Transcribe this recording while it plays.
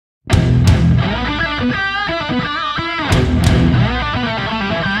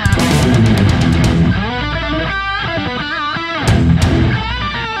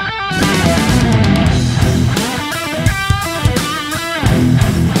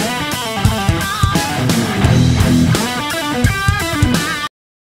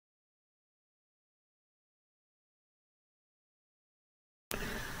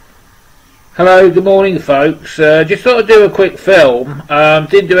Hello, good morning folks. Just thought I'd do a quick film.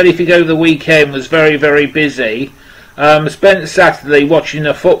 Didn't do anything over the weekend, was very busy. Spent Saturday watching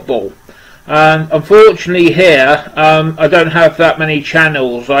the football. And unfortunately here, I don't have that many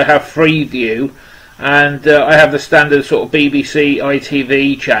channels. I have Freeview and I have the standard sort of BBC,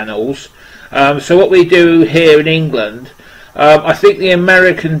 ITV channels. So what we do here in England, I think the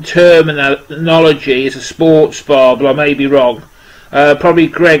American terminology is a sports bar, but I may be wrong. Probably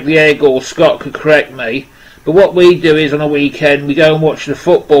Greg, the Egg, or Scott could correct me. But what we do is on a weekend we go and watch the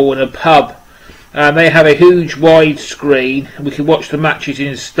football in a pub. They have a huge wide screen and we can watch the matches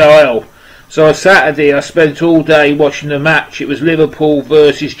in style. So on Saturday I spent all day watching the match. It was Liverpool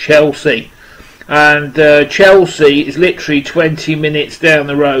versus Chelsea. And Chelsea is literally 20 minutes down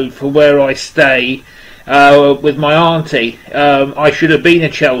the road from where I stay with my auntie. I should have been a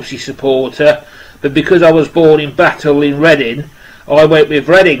Chelsea supporter, but because I was born in Battle in Reading, I went with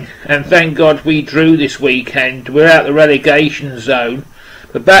Reading, and thank God we drew this weekend. We're out the relegation zone.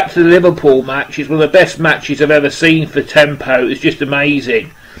 But back to the Liverpool match, it's one of the best matches I've ever seen for tempo. It's just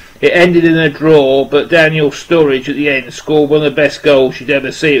amazing. It ended in a draw, but Daniel Sturridge at the end scored one of the best goals you'd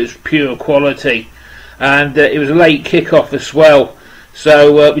ever see. It was pure quality. And it was a late kick-off as well,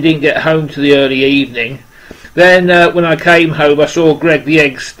 so we didn't get home to the early evening. Then when I came home, I saw Greg the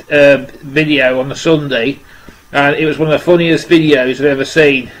Egg's video on the Sunday, and it was one of the funniest videos I've ever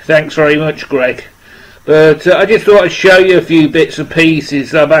seen. Thanks very much, Greg. But I just thought I'd show you a few bits and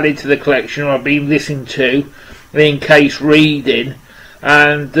pieces that I've added to the collection, or I've been listening to, in case reading,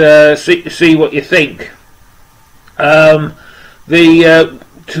 and see what you think. Tonight,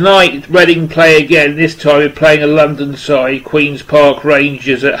 Reading play again. This time we're playing a London side, Queen's Park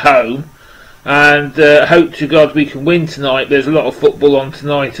Rangers at home, and hope to God we can win tonight. There's a lot of football on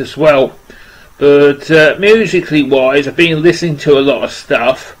tonight as well. But musically wise, I've been listening to a lot of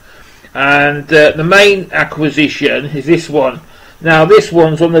stuff, and the main acquisition is this one. Now this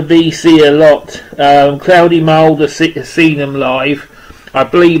one's on the VC a lot. Cloudy Mould has seen them live. I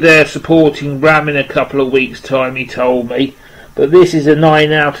believe they're supporting Ram in a couple of weeks' time, he told me. But this is a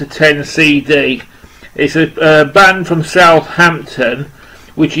 9 out of 10 CD. It's a band from Southampton,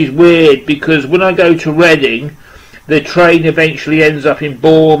 which is weird because when I go to Reading, the train eventually ends up in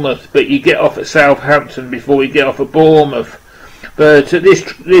Bournemouth, but you get off at Southampton before you get off at Bournemouth. But this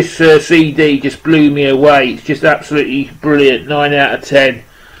CD just blew me away. It's just absolutely brilliant. 9 out of 10.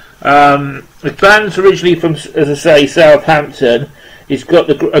 The band's originally from, as I say, Southampton. It's got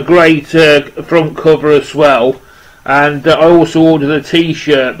a great front cover as well. And I also ordered a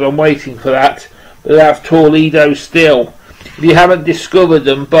t-shirt, but I'm waiting for that. But that's Toledo still. If you haven't discovered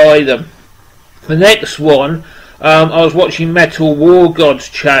them, buy them. The next one, I was watching Metal War God's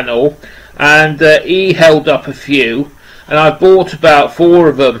channel, and he held up a few, and I bought about 4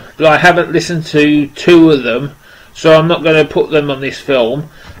 of them, but I haven't listened to 2 of them, so I'm not going to put them on this film.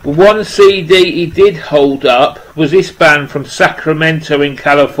 But one CD he did hold up was this band from Sacramento in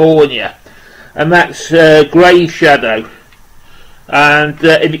California, and that's Grave Shadow. And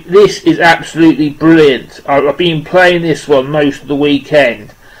this is absolutely brilliant. I've been playing this one most of the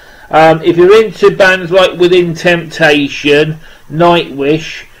weekend. If you're into bands like Within Temptation,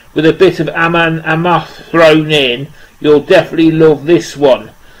 Nightwish, with a bit of Aman Amath thrown in, you'll definitely love this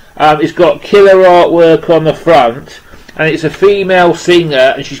one. It's got killer artwork on the front, and it's a female singer,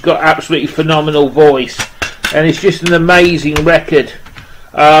 and she's got absolutely phenomenal voice, and it's just an amazing record.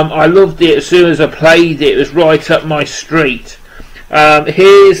 I loved it as soon as I played it. It was right up my street.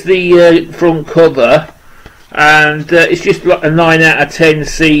 Here's the front cover, and it's just like a 9 out of 10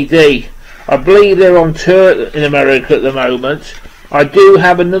 CD. I believe they're on tour in America at the moment. I do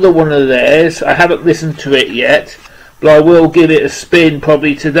have another one of theirs. I haven't listened to it yet, but I will give it a spin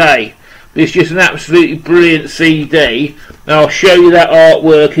probably today. But it's just an absolutely brilliant CD, and I'll show you that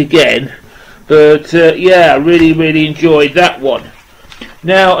artwork again. But yeah, I really enjoyed that one.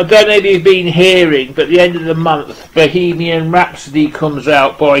 Now, I don't know if you've been hearing, but at the end of the month, Bohemian Rhapsody comes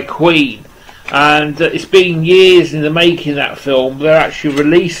out by Queen. And it's been years in the making, that film. They're actually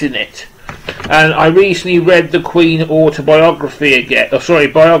releasing it. And I recently read the Queen autobiography again.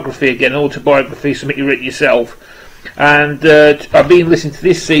 Autobiography, something you written yourself. And I've been listening to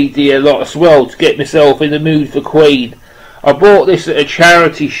this CD a lot as well to get myself in the mood for Queen. I bought this at a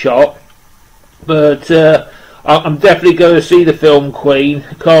charity shop, but I'm definitely going to see the film Queen.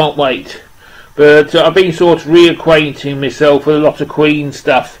 Can't wait. But I've been sort of reacquainting myself with a lot of Queen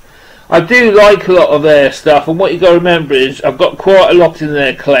stuff. I do like a lot of their stuff, and what you got to remember is I've got quite a lot in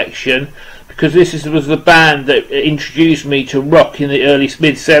their collection, because this was the band that introduced me to rock in the early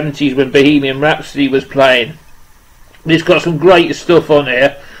mid-70s when Bohemian Rhapsody was playing. It's got some great stuff on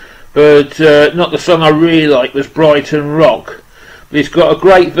here, but not the song I really like was Brighton Rock. But it's got a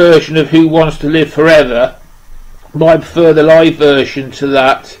great version of Who Wants to Live Forever. I prefer the live version to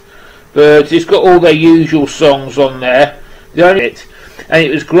that, but it's got all their usual songs on there. And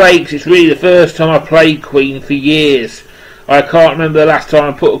it was great because it's really the first time I played Queen for years. I can't remember the last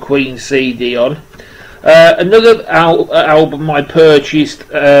time I put a Queen CD on. Another album I purchased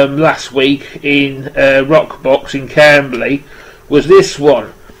last week in Rockbox in Camberley was this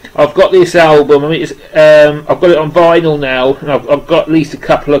one. I've got this album. I've got it on vinyl now, and I've got at least a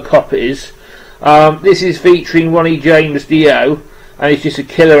couple of copies. This is featuring Ronnie James Dio, and it's just a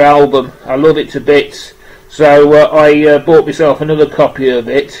killer album. I love it to bits. So I bought myself another copy of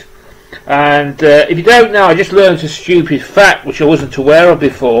it. And if you don't know, I just learned a stupid fact which I wasn't aware of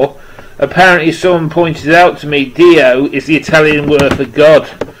before. Apparently someone pointed out to me Dio is the Italian word for God.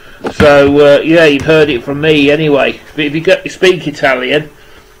 So yeah, you've heard it from me anyway. But if you speak Italian,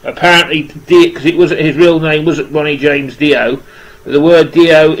 apparently because it wasn't his real name, wasn't Ronnie James Dio, but the word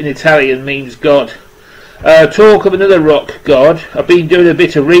Dio in Italian means God. Talk of another rock god, I've been doing a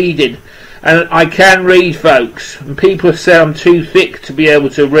bit of reading, and I can read, folks, and people say I'm too thick to be able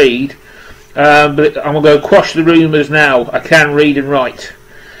to read, but I'm going to quash the rumours now. I can read and write.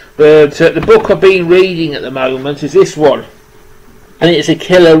 But the book I've been reading at the moment is this one, and it's a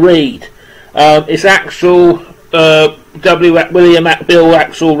killer read. It's Axl, Bill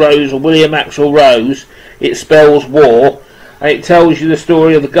Axl Rose, or William Axl Rose. It spells war, and it tells you the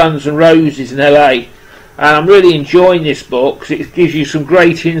story of the Guns N' Roses in LA. And I'm really enjoying this book because it gives you some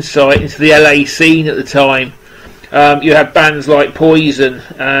great insight into the LA scene at the time. You had bands like Poison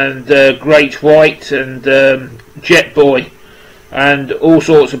and Great White and Jet Boy and all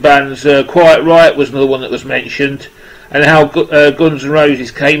sorts of bands. Quiet Riot was another one that was mentioned, and how Guns N' Roses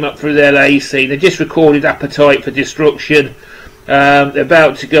came up through the LA scene. They just recorded Appetite for Destruction. They're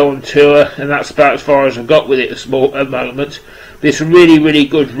about to go on tour, and that's about as far as I've got with it at the moment. But it's a really, really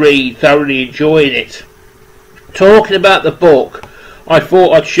good read. Thoroughly enjoying it. Talking about the book, I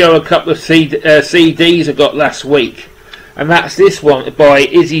thought I'd show a couple of CDs I got last week, and that's this one by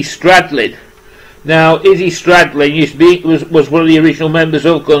Izzy Stradlin. Now, Izzy Stradlin was one of the original members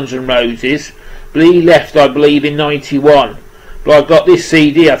of Guns N' Roses, but he left, I believe, in '91. But I've got this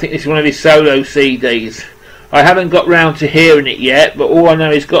CD. I think this is one of his solo CDs. I haven't got round to hearing it yet, but all I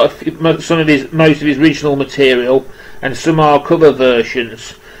know is got most of his original material and some are cover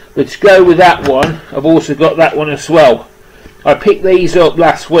versions. But to go with that one, I've also got that one as well. I picked these up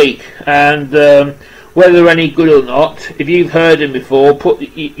last week, and whether they're any good or not, if you've heard them before, put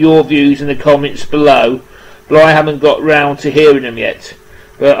your views in the comments below. But I haven't got round to hearing them yet.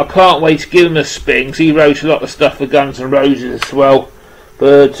 But I can't wait to give him a spin, because he wrote a lot of stuff for Guns N' Roses as well.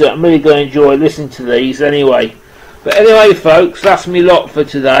 But I'm really going to enjoy listening to these anyway. But anyway, folks, that's me lot for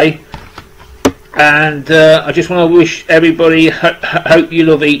today. And I just want to wish everybody, hope you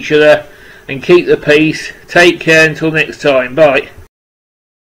love each other and keep the peace. Take care until next time. Bye.